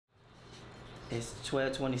It's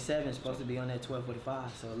 12:27. Supposed to be on at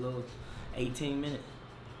 12:45. So a little 18 minutes.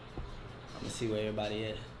 I'm gonna see where everybody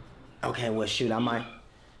at. Okay, well shoot, I might.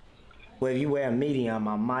 Well, if you wear a medium,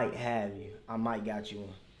 I might have you. I might got you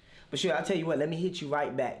one. But shoot, I'll tell you what. Let me hit you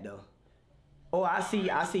right back though. Oh, I see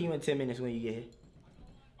you in 10 minutes when you get here.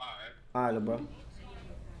 All right, little bro.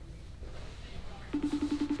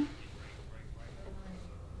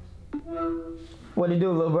 What it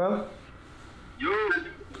do, little bro? Yo.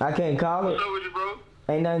 I can't call it. What's up with you, bro?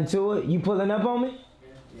 Ain't nothing to it. You pulling up on me?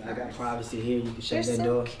 Yeah, I got privacy here. You can shut that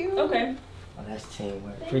door. Cute. Okay. Oh, that's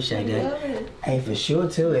teamwork. Appreciate that. Hey, for sure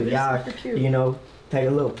too. If y'all, you know, take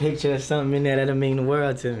a little picture or something in there, that'll mean the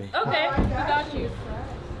world to me. Okay, I got you.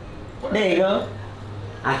 There you go.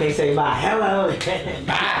 I can't say bye. Hello.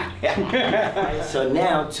 Bye. So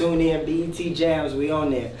now, tune in, BET Jams. We on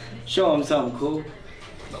there. Show them something cool.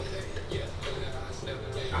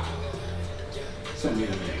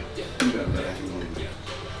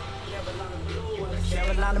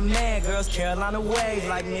 Carolina man, girls, Carolina waves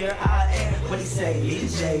like near I am. What he say?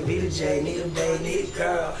 Be the J, need a babe, need a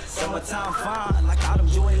girl. Summertime fine, like autumn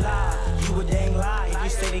joy lie. You a dang lie, if you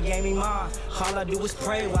say they gave me mine. All I do is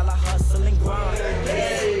pray while I hustle and grind.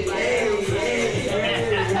 Hey.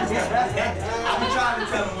 I be trying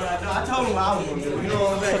to tell him what I do. I told him what I was gonna do. You know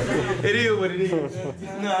what I'm saying? It is what it is.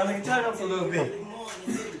 No, I mean, turn up a little bit.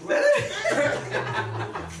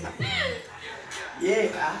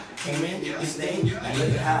 Yeah, I came in this thing. I look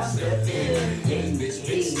at how I stepped in.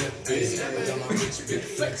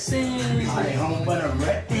 Flexing. I ain't home, but I'm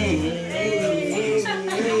repping.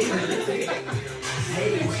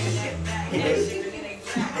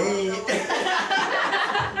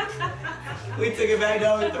 We took it back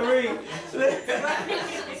down to 3.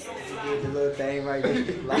 The little thing right there. He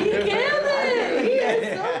killed it. He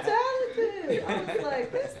is so talented. I was like,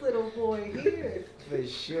 this little boy here. For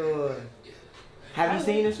sure. Have you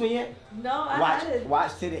seen this one yet? No, I haven't.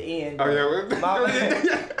 Watch to the end. Oh, yeah.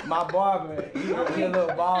 My barber, he a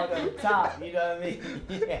little bald on the top, you know what I mean?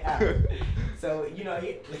 Yeah. So, you know,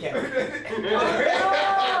 look at him.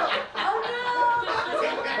 Oh,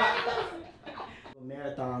 no!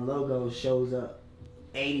 Marathon logo shows up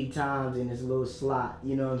 80 times in this little slot,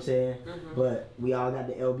 you know what I'm saying? Mm-hmm. But we all got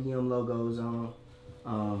the LBM logos on.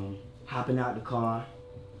 Hopping out the car.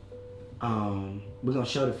 We're gonna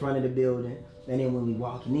show the front of the building. And then when we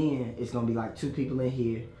walking in, it's gonna be like 2 people in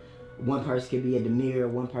here. One person could be at the mirror,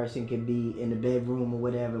 one person could be in the bedroom or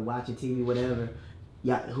whatever, watching TV, whatever.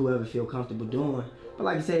 Yeah, whoever feel comfortable doing. But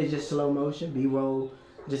like I said, it's just slow motion, B-roll.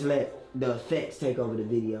 Just let the effects take over the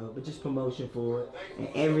video, but just promotion for it.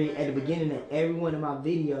 And at the beginning of every one of my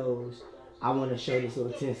videos, I want to show this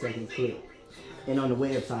little 10-second clip. And on the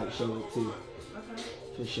website, show it too.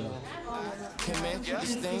 For sure.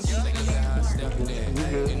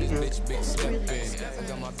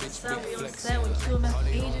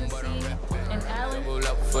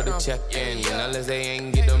 For the check-in, unless they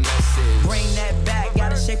ain't get the message. Bring that back,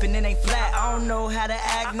 got a shape and it ain't flat. I don't know how to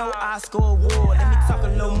act, no Oscar award. Let me talk a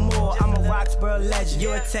little more. I'm a Roxborough legend.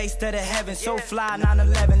 You're a taste of the heaven, so fly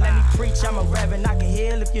 9/11. Let me preach, I'm a reverend. I can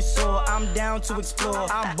heal if you're sore. I'm down to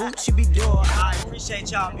explore. I'm boots, you be door. I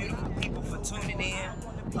appreciate y'all beautiful people for tuning in.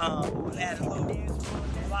 We had a little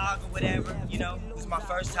vlog or whatever, you know. It was my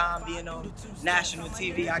first time being on national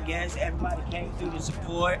TV, I guess. Everybody came through to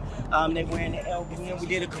support. They wearing the LBM. We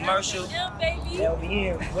did a commercial.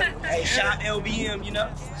 LBM. Hey, shop LBM, you know.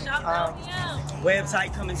 Shop LBM.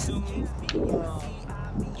 Website coming soon.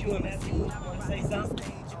 QMS, you want to say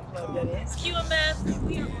something? It's QMF.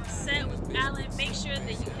 We are on set with Alan. Make sure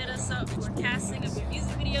that you hit us up for casting of your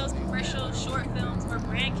music videos, commercials, short films, or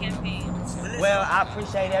brand campaigns. Well, I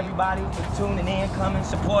appreciate everybody for tuning in, coming,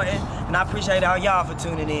 supporting, and I appreciate all y'all for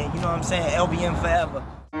tuning in. You know what I'm saying? LBM forever.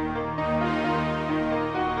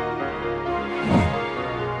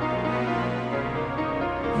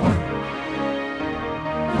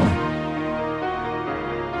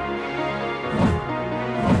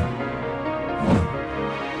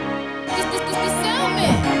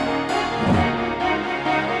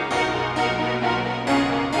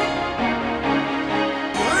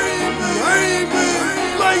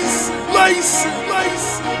 Lice.